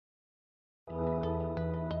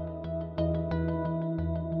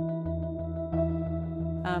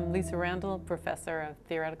I'm Lisa Randall, professor of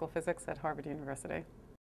theoretical physics at Harvard University.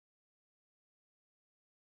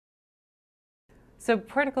 So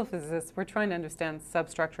particle physicists, we're trying to understand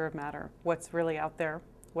substructure of matter, what's really out there,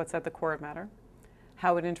 what's at the core of matter,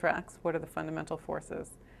 how it interacts, what are the fundamental forces.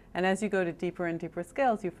 And as you go to deeper and deeper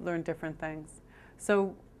scales, you learn different things.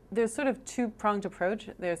 So there's sort of two-pronged approach.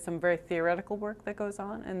 There's some very theoretical work that goes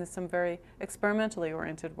on, and there's some very experimentally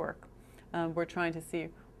oriented work. We're trying to see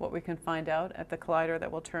what we can find out at the collider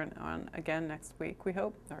that will turn on again next week, we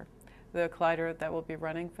hope, or the collider that will be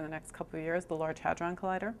running for the next couple of years, the Large Hadron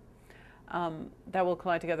Collider. That will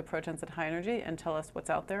collide together protons at high energy and tell us what's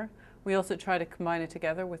out there. We also try to combine it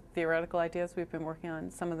together with theoretical ideas we've been working on,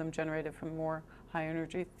 some of them generated from more high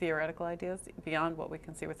energy theoretical ideas beyond what we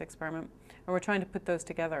can see with experiment. And we're trying to put those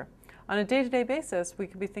together. On a day-to-day basis, we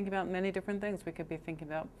could be thinking about many different things. We could be thinking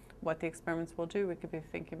about what the experiments will do. We could be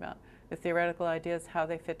thinking about the theoretical ideas, how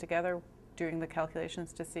they fit together, doing the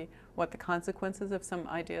calculations to see what the consequences of some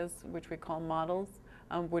ideas, which we call models,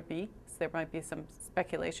 would be. So there might be some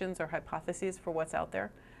speculations or hypotheses for what's out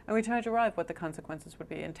there. And we try to derive what the consequences would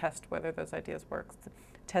be and test whether those ideas work.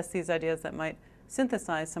 Test these ideas that might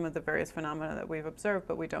synthesize some of the various phenomena that we've observed,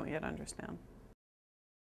 but we don't yet understand.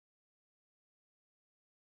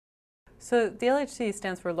 So the LHC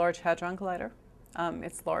stands for Large Hadron Collider.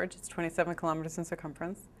 It's large, it's 27 kilometers in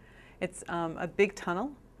circumference. It's a big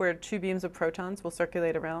tunnel where two beams of protons will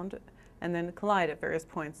circulate around and then collide at various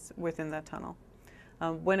points within that tunnel.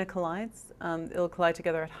 When it collides, it'll collide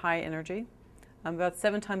together at high energy, about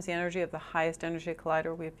 7 times the energy of the highest energy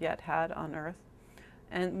collider we've yet had on Earth.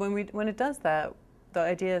 And when it does that, the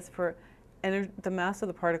idea is for the mass of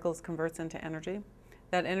the particles converts into energy.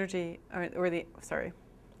 That energy,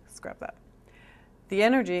 scrap that. The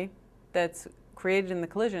energy that's created in the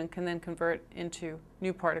collision can then convert into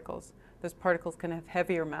new particles. Those particles can have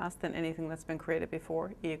heavier mass than anything that's been created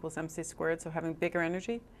before, E equals mc squared, so having bigger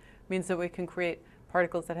energy means that we can create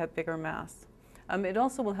particles that have bigger mass. It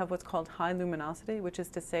also will have what's called high luminosity, which is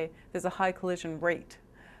to say there's a high collision rate.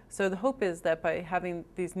 So the hope is that by having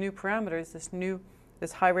these new parameters,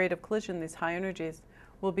 this high rate of collision, these high energies,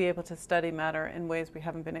 we'll be able to study matter in ways we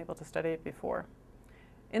haven't been able to study it before.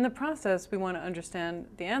 In the process, we want to understand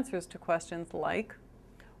the answers to questions like,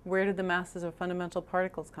 where did the masses of fundamental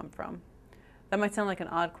particles come from? That might sound like an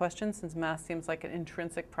odd question since mass seems like an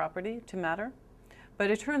intrinsic property to matter. But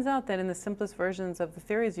it turns out that in the simplest versions of the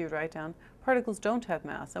theories you write down, particles don't have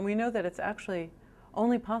mass. And we know that it's actually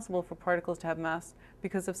only possible for particles to have mass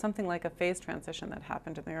because of something like a phase transition that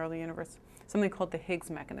happened in the early universe, something called the Higgs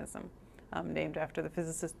mechanism, named after the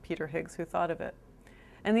physicist Peter Higgs who thought of it.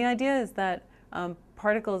 And the idea is that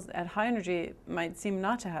particles at high energy might seem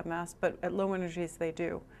not to have mass, but at low energies they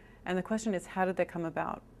do. And the question is, how did they come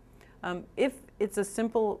about? If it's a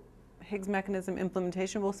simple Higgs mechanism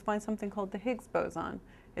implementation, we'll find something called the Higgs boson.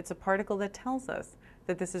 It's a particle that tells us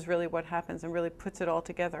that this is really what happens and really puts it all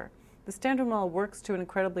together. The Standard Model works to an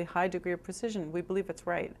incredibly high degree of precision. We believe it's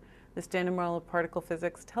right. The Standard Model of particle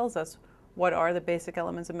physics tells us what are the basic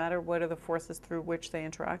elements of matter, what are the forces through which they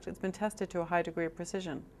interact. It's been tested to a high degree of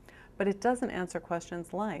precision. But it doesn't answer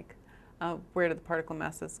questions like, where do the particle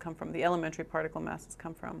masses come from, the elementary particle masses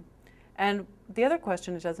come from? And the other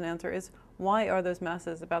question it doesn't answer is, why are those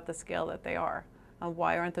masses about the scale that they are?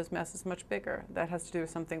 Why aren't those masses much bigger? That has to do with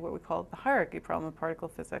something what we call the hierarchy problem of particle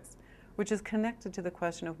physics, which is connected to the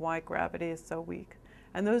question of why gravity is so weak.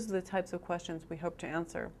 And those are the types of questions we hope to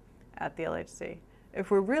answer at the LHC.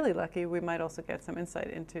 If we're really lucky, we might also get some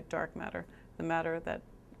insight into dark matter, the matter that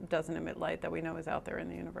doesn't emit light that we know is out there in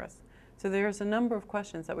the universe. So there's a number of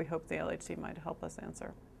questions that we hope the LHC might help us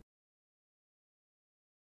answer.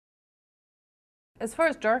 As far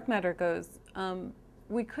as dark matter goes,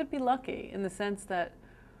 we could be lucky in the sense that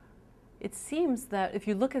it seems that if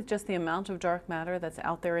you look at just the amount of dark matter that's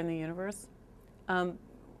out there in the universe,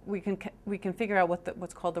 we can figure out what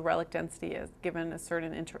what's called the relic density is, given a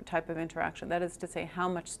certain type of interaction. That is to say, how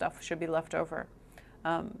much stuff should be left over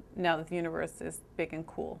now that the universe is big and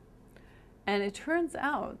cool. And it turns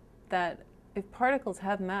out that if particles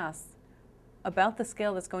have mass about the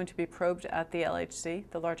scale that's going to be probed at the LHC,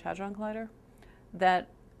 the Large Hadron Collider, that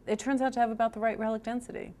it turns out to have about the right relic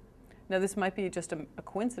density. Now this might be just a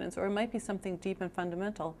coincidence, or it might be something deep and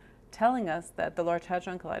fundamental telling us that the Large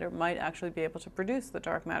Hadron Collider might actually be able to produce the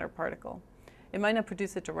dark matter particle. It might not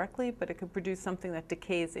produce it directly, but it could produce something that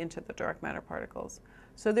decays into the dark matter particles.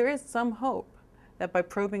 So there is some hope that by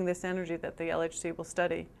probing this energy that the LHC will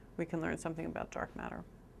study, we can learn something about dark matter.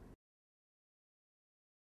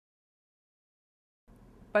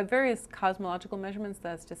 By various cosmological measurements,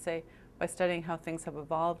 that is to say, by studying how things have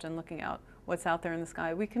evolved and looking out what's out there in the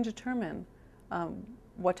sky, we can determine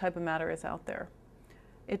what type of matter is out there.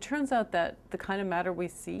 It turns out that the kind of matter we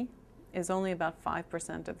see is only about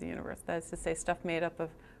 5% of the universe. That is to say, stuff made up of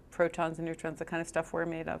protons and neutrons, the kind of stuff we're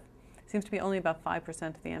made of, seems to be only about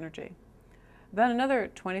 5% of the energy. About another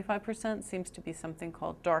 25% seems to be something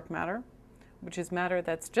called dark matter, which is matter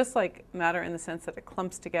that's just like matter in the sense that it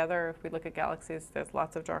clumps together. If we look at galaxies, there's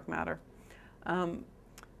lots of dark matter.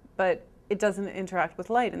 But it doesn't interact with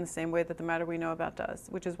light in the same way that the matter we know about does,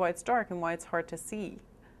 which is why it's dark and why it's hard to see,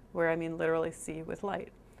 where I mean literally see with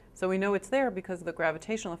light. So we know it's there because of the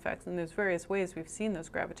gravitational effects, and there's various ways we've seen those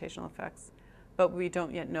gravitational effects, but we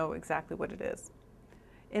don't yet know exactly what it is.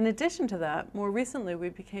 In addition to that, more recently we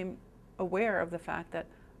became aware of the fact that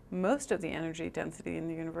most of the energy density in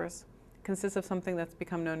the universe consists of something that's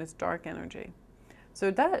become known as dark energy.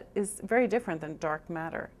 So that is very different than dark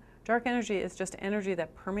matter. Dark energy is just energy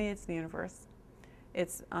that permeates the universe.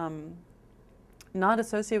 It's not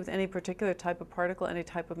associated with any particular type of particle, any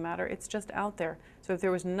type of matter. It's just out there. So if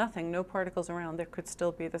there was nothing, no particles around, there could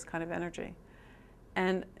still be this kind of energy.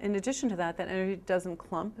 And in addition to that, that energy doesn't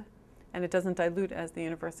clump and it doesn't dilute as the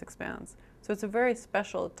universe expands. So it's a very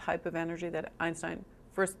special type of energy that Einstein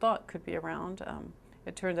first thought could be around.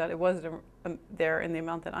 It turns out it wasn't there in the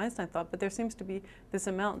amount that Einstein thought, but there seems to be this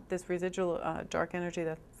amount, this residual dark energy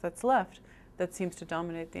that's left that seems to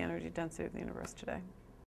dominate the energy density of the universe today.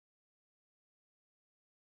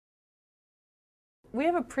 We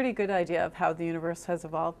have a pretty good idea of how the universe has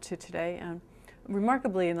evolved to today, and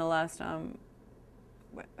remarkably in the last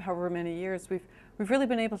however many years, we've really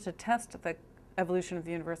been able to test the evolution of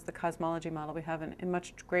the universe, the cosmology model we have in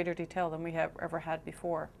much greater detail than we have ever had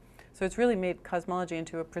before. So it's really made cosmology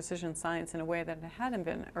into a precision science in a way that it hadn't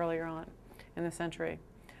been earlier on in the century.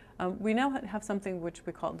 We now have something which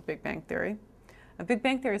we call the Big Bang Theory. A Big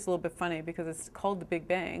Bang Theory is a little bit funny because it's called the Big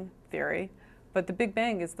Bang Theory, but the Big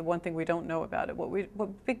Bang is the one thing we don't know about it.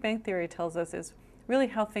 What Big Bang Theory tells us is really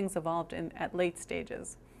how things evolved at late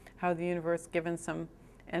stages, how the universe, given some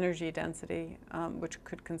energy density, which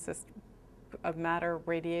could consist of matter,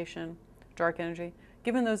 radiation, dark energy,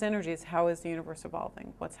 given those energies, how is the universe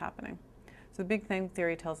evolving? What's happening? So the Big Bang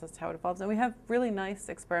Theory tells us how it evolves, and we have really nice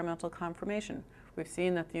experimental confirmation. We've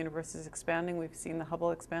seen that the universe is expanding. We've seen the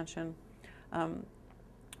Hubble expansion.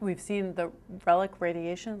 We've seen the relic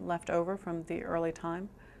radiation left over from the early time.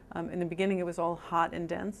 In the beginning, it was all hot and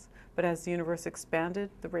dense, but as the universe expanded,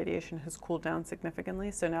 the radiation has cooled down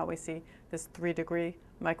significantly. So now we see this 3-degree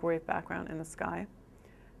microwave background in the sky.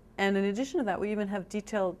 And in addition to that, we even have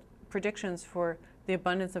detailed predictions for the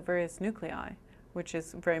abundance of various nuclei, which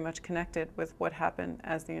is very much connected with what happened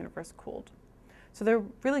as the universe cooled. So they're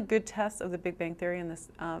really good tests of the Big Bang Theory and this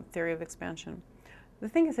theory of expansion. The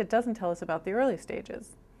thing is, it doesn't tell us about the early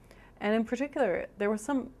stages. And in particular, there were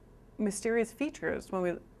some mysterious features when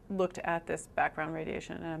we looked at this background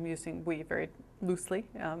radiation, and I'm using we very loosely.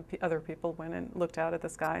 Other people went and looked out at the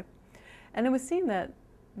sky. And it was seen that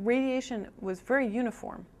radiation was very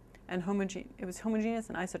uniform and it was homogeneous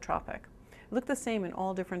and isotropic. It looked the same in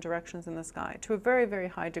all different directions in the sky to a very, very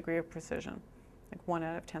high degree of precision, like 1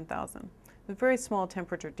 out of 10,000. With very small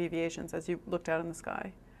temperature deviations as you looked out in the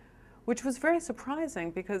sky, which was very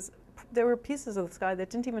surprising because there were pieces of the sky that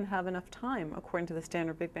didn't even have enough time, according to the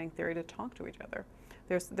standard Big Bang Theory, to talk to each other.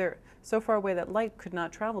 They're so far away that light could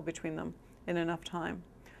not travel between them in enough time.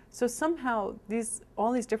 So somehow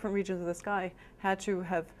all these different regions of the sky had to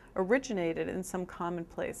have originated in some common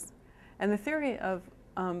place. And the theory of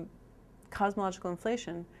cosmological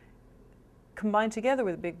inflation combined together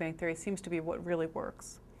with the Big Bang Theory seems to be what really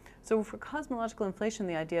works. So for cosmological inflation,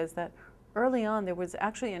 the idea is that early on there was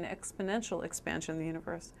actually an exponential expansion of the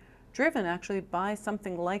universe, driven actually by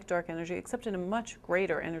something like dark energy, except in a much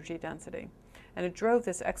greater energy density. And it drove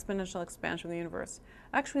this exponential expansion of the universe.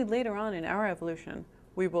 Actually, later on in our evolution,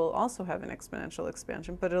 we will also have an exponential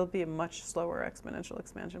expansion, but it'll be a much slower exponential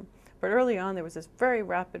expansion. But early on, there was this very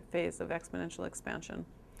rapid phase of exponential expansion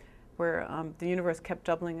where the universe kept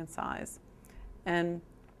doubling in size. And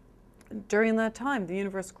during that time, the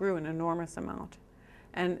universe grew an enormous amount.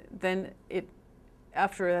 And then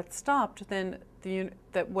after that stopped, then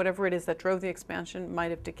that whatever it is that drove the expansion might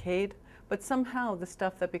have decayed, but somehow the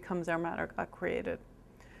stuff that becomes our matter got created.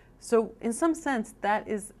 So in some sense, that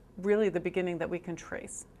is really the beginning that we can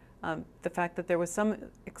trace. The fact that there was some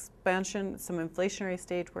expansion, some inflationary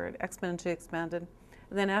stage where it exponentially expanded,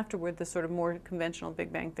 and then afterward, the sort of more conventional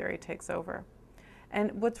Big Bang Theory takes over.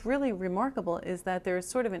 And what's really remarkable is that there is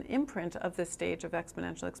sort of an imprint of this stage of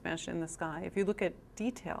exponential expansion in the sky. If you look at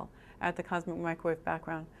detail at the cosmic microwave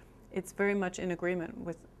background, it's very much in agreement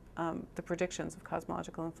with the predictions of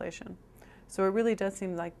cosmological inflation. So it really does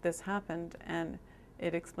seem like this happened, and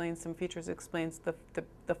It explains some features. It explains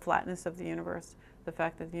the flatness of the universe, the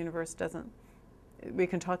fact that the universe doesn't. We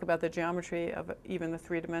can talk about the geometry of even the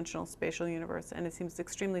three-dimensional spatial universe, and it seems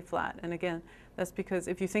extremely flat. And again, that's because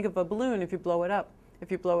if you think of a balloon, if you blow it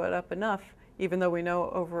up enough, even though we know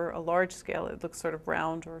over a large scale it looks sort of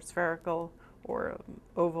round or spherical or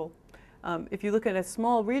oval, if you look at a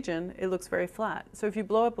small region, it looks very flat. So if you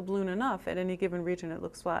blow up a balloon enough, at any given region it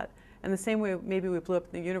looks flat. And the same way, maybe we blew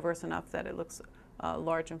up the universe enough that it looks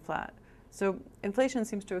large and flat. So inflation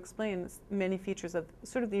seems to explain many features of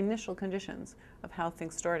sort of the initial conditions of how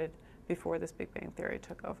things started before this Big Bang theory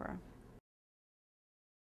took over.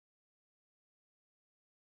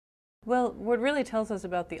 Well, what really tells us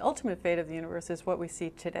about the ultimate fate of the universe is what we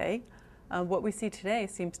see today. What we see today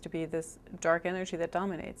seems to be this dark energy that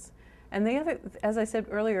dominates. And the other, as I said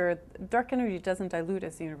earlier, dark energy doesn't dilute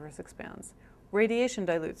as the universe expands. Radiation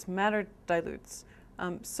dilutes, matter dilutes.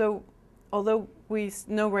 So although we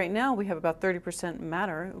know right now we have about 30%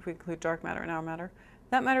 matter, if we include dark matter and our matter,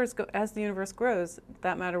 that matter is, as the universe grows,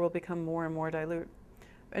 that matter will become more and more dilute.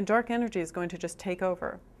 And dark energy is going to just take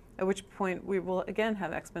over, at which point we will again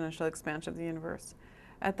have exponential expansion of the universe.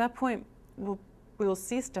 At that point, we will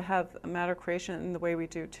cease to have matter creation in the way we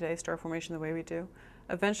do today, star formation the way we do.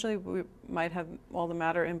 Eventually, we might have all the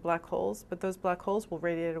matter in black holes, but those black holes will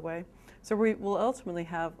radiate away. So we will ultimately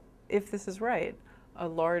have, if this is right, a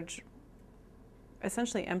large,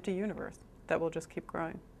 essentially empty universe that will just keep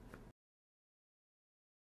growing.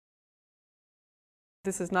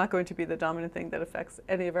 This is not going to be the dominant thing that affects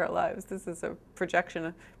any of our lives. This is a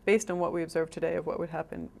projection based on what we observe today of what would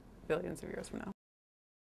happen billions of years from now.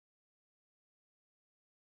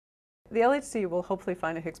 The LHC will hopefully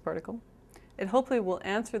find a Higgs particle. It hopefully will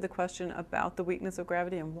answer the question about the weakness of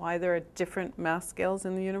gravity and why there are different mass scales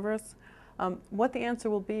in the universe. What the answer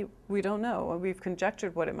will be, we don't know. We've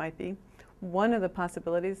conjectured what it might be. One of the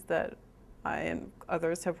possibilities that I and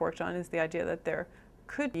others have worked on is the idea that there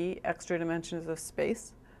could be extra dimensions of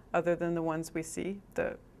space other than the ones we see,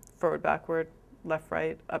 the forward, backward, left,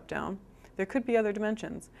 right, up, down. There could be other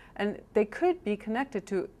dimensions, and they could be connected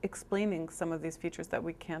to explaining some of these features that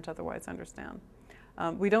we can't otherwise understand.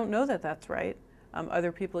 We don't know that that's right.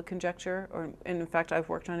 Other people conjecture, and in fact I've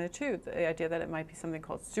worked on it too, the idea that it might be something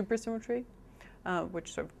called supersymmetry,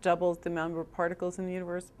 which sort of doubles the number of particles in the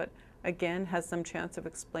universe, but again has some chance of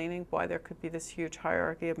explaining why there could be this huge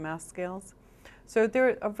hierarchy of mass scales. So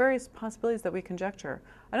there are various possibilities that we conjecture.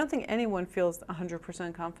 I don't think anyone feels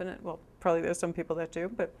 100% confident. Well, probably there's some people that do,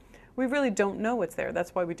 but we really don't know what's there.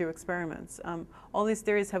 That's why we do experiments. All these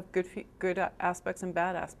theories have good aspects and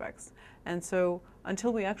bad aspects. And so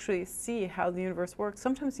until we actually see how the universe works,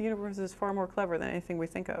 sometimes the universe is far more clever than anything we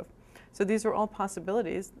think of. So these are all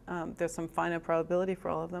possibilities. There's some finite probability for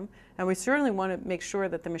all of them. And we certainly want to make sure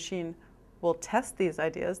that the machine will test these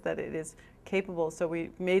ideas, that it is capable. So we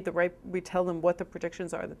tell them what the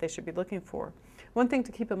predictions are that they should be looking for. One thing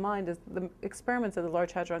to keep in mind is the experiments of the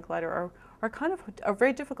Large Hadron Collider are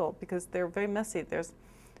very difficult because they're very messy. There's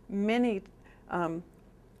many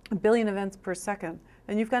billion events per second,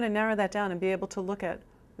 and you've got to narrow that down and be able to look at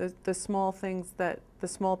the small things, the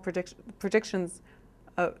small predictions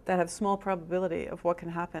that have small probability of what can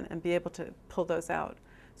happen, and be able to pull those out.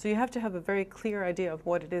 So you have to have a very clear idea of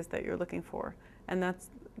what it is that you're looking for, and that's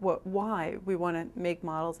why we want to make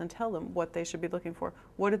models and tell them what they should be looking for.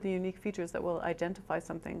 What are the unique features that will identify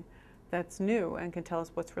something that's new and can tell us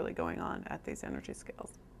what's really going on at these energy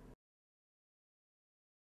scales?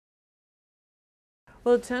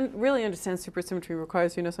 Well, to really understand supersymmetry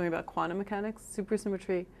requires you know something about quantum mechanics.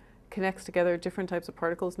 Supersymmetry connects together different types of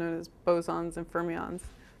particles known as bosons and fermions.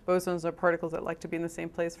 Bosons are particles that like to be in the same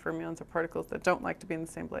place. Fermions are particles that don't like to be in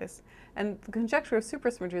the same place. And the conjecture of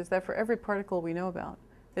supersymmetry is that for every particle we know about,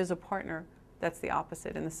 there's a partner that's the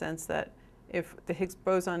opposite, in the sense that if the Higgs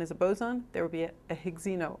boson is a boson, there will be a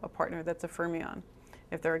Higgsino, a partner that's a fermion.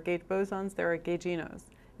 If there are gauge bosons, there are gauginos.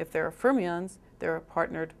 If there are fermions, there are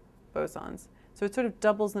partnered bosons. So it sort of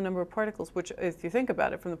doubles the number of particles, which, if you think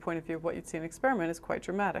about it from the point of view of what you'd see in an experiment, is quite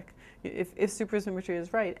dramatic. If supersymmetry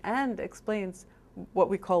is right and explains what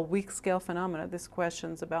we call weak scale phenomena, this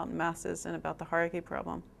questions about masses and about the hierarchy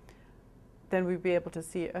problem, then we'd be able to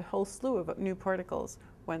see a whole slew of new particles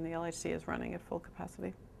when the LHC is running at full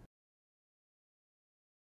capacity.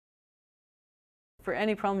 For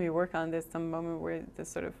any problem you work on, there's some moment where there's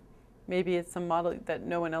sort of, maybe it's some model that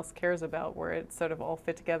no one else cares about, where it's sort of all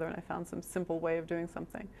fit together and I found some simple way of doing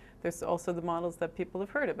something. There's also the models that people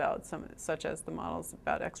have heard about, such as the models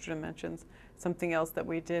about extra dimensions. Something else that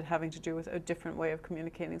we did having to do with a different way of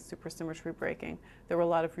communicating supersymmetry breaking. There were a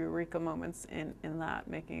lot of Eureka moments in that,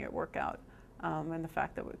 making it work out, and the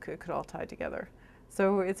fact that it could all tie together.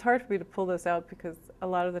 So it's hard for me to pull this out because a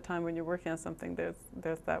lot of the time when you're working on something,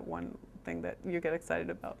 there's that one thing that you get excited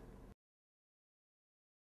about.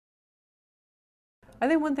 I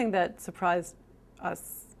think one thing that surprised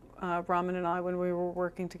us, Raman and I, when we were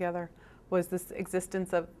working together, was this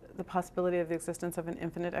existence of the possibility of the existence of an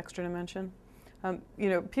infinite extra dimension. You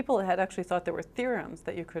know, people had actually thought there were theorems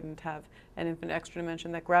that you couldn't have an infinite extra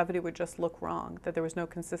dimension, that gravity would just look wrong, that there was no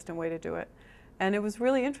consistent way to do it. And it was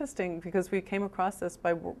really interesting because we came across this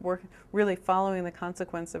by really following the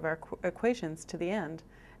consequence of our equations to the end.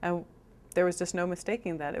 And there was just no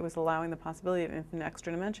mistaking that. It was allowing the possibility of infinite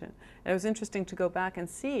extra dimension. And it was interesting to go back and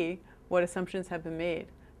see what assumptions had been made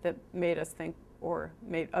that made us think, or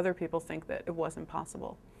made other people think, that it wasn't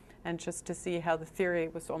possible. And just to see how the theory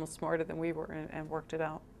was almost smarter than we were and worked it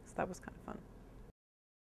out. So that was kind of fun.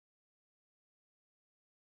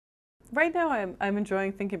 Right now I'm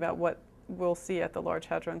enjoying thinking about what we'll see at the Large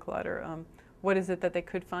Hadron Collider. What is it that they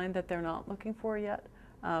could find that they're not looking for yet?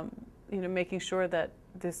 You know, making sure that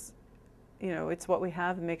this, you know, it's what we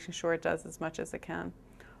have, and making sure it does as much as it can.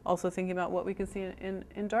 Also thinking about what we can see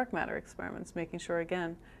in dark matter experiments, making sure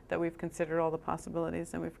again that we've considered all the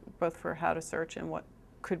possibilities, and we've both for how to search and what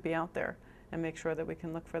could be out there, and make sure that we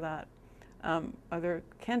can look for that. Are there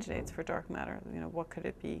candidates for dark matter? You know, what could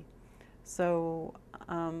it be? So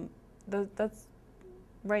that's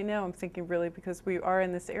right now I'm thinking really, because we are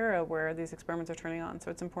in this era where these experiments are turning on,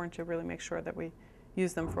 so it's important to really make sure that we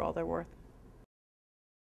use them for all they're worth.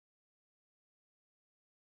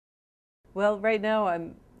 Well, right now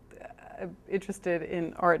I'm interested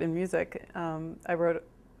in art and music. I wrote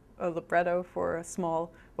a libretto for a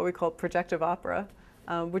small, what we call projective opera,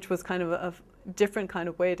 which was kind of a different kind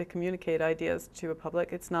of way to communicate ideas to a public.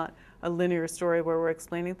 It's not a linear story where we're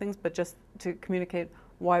explaining things, but just to communicate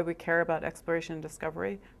why we care about exploration and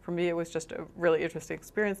discovery. For me, it was just a really interesting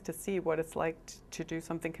experience to see what it's like to do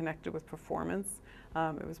something connected with performance.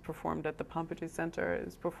 It was performed at the Pompidou Center. It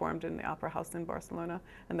was performed in the Opera House in Barcelona,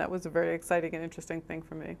 and that was a very exciting and interesting thing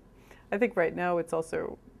for me. I think right now it's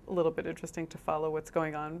also a little bit interesting to follow what's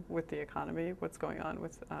going on with the economy, what's going on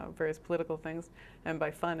with various political things. And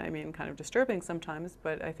by fun, I mean kind of disturbing sometimes,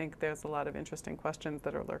 but I think there's a lot of interesting questions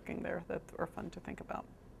that are lurking there that are fun to think about.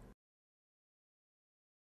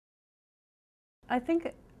 I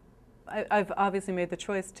think I've obviously made the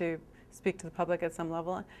choice to speak to the public at some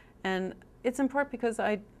level, and it's in part because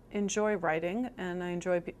I enjoy writing and I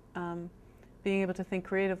enjoy being able to think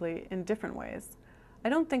creatively in different ways. I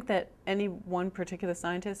don't think that any one particular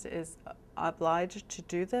scientist is obliged to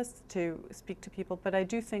do this, to speak to people, but I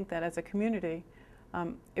do think that as a community,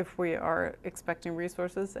 if we are expecting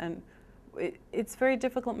resources, and it's very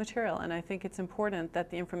difficult material, and I think it's important that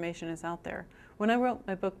the information is out there. When I wrote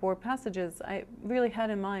my book, War Passages, I really had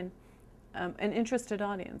in mind an interested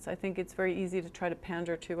audience. I think it's very easy to try to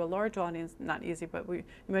pander to a large audience, not easy, but you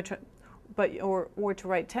might try, or to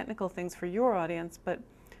write technical things for your audience, but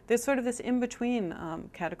there's sort of this in-between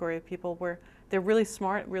category of people where they're really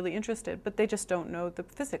smart, really interested, but they just don't know the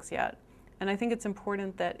physics yet. And I think it's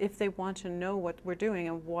important that if they want to know what we're doing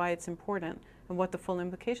and why it's important and what the full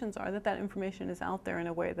implications are, that that information is out there in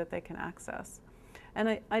a way that they can access.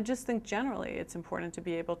 And I just think generally it's important to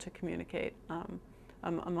be able to communicate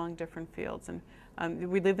among different fields. And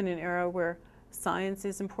we live in an era where science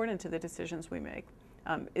is important to the decisions we make.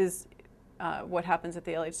 What happens at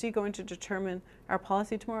the LHC going to determine our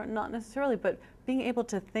policy tomorrow? Not necessarily, but being able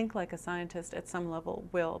to think like a scientist at some level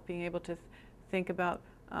will. Being able to think about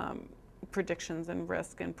predictions and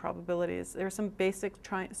risk and probabilities. There's some basic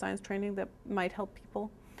science training that might help people,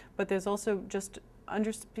 but there's also just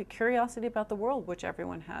curiosity about the world, which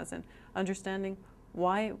everyone has, and understanding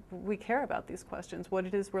why we care about these questions, what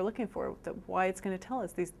it is we're looking for, why it's going to tell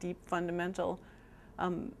us these deep fundamental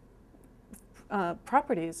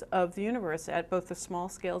properties of the universe at both the small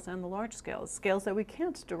scales and the large scales, scales that we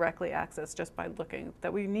can't directly access just by looking,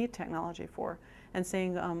 that we need technology for, and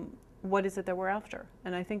saying what is it that we're after.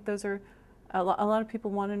 And I think those are, a lot of people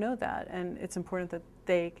want to know that, and it's important that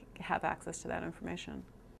they have access to that information.